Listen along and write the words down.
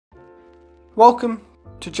Welcome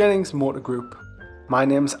to Jennings Motor Group. My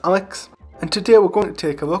name's Alex and today we're going to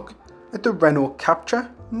take a look at the Renault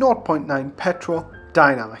Captur 0.9 petrol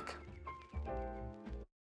Dynamique.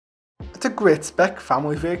 It's a great spec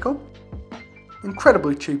family vehicle,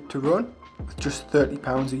 incredibly cheap to run with just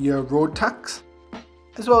 £30 a year road tax,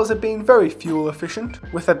 as well as it being very fuel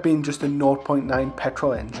efficient with it being just a 0.9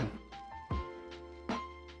 petrol engine.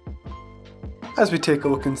 As we take a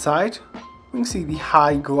look inside, we can see the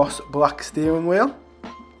high gloss black steering wheel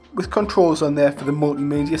with controls on there for the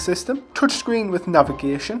multimedia system, touchscreen with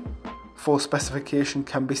navigation, full specification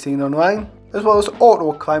can be seen online, as well as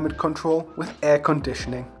auto climate control with air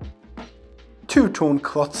conditioning. Two-tone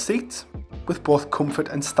cloth seats with both comfort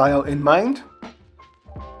and style in mind.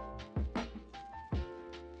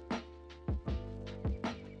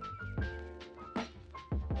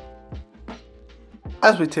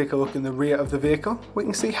 As we take a look in the rear of the vehicle, we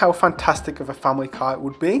can see how fantastic of a family car it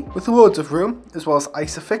would be, with loads of room as well as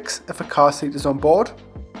Isofix if a car seat is on board.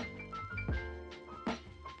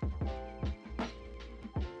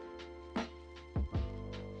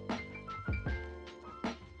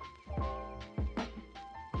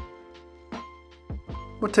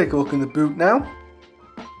 We'll take a look in the boot now.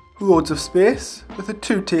 Loads of space with a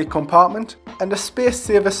 2-tier compartment and a space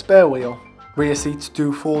saver spare wheel. Rear seats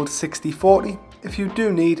do fold 60-40 if you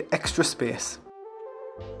do need extra space.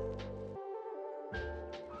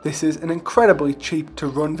 This is an incredibly cheap to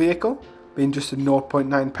run vehicle, being just a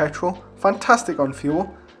 0.9 petrol, fantastic on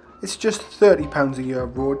fuel. It's just £30 a year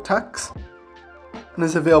road tax and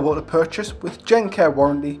is available to purchase with GenCare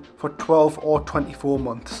warranty for 12 or 24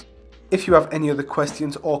 months. If you have any other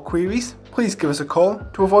questions or queries, please give us a call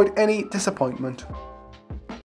to avoid any disappointment.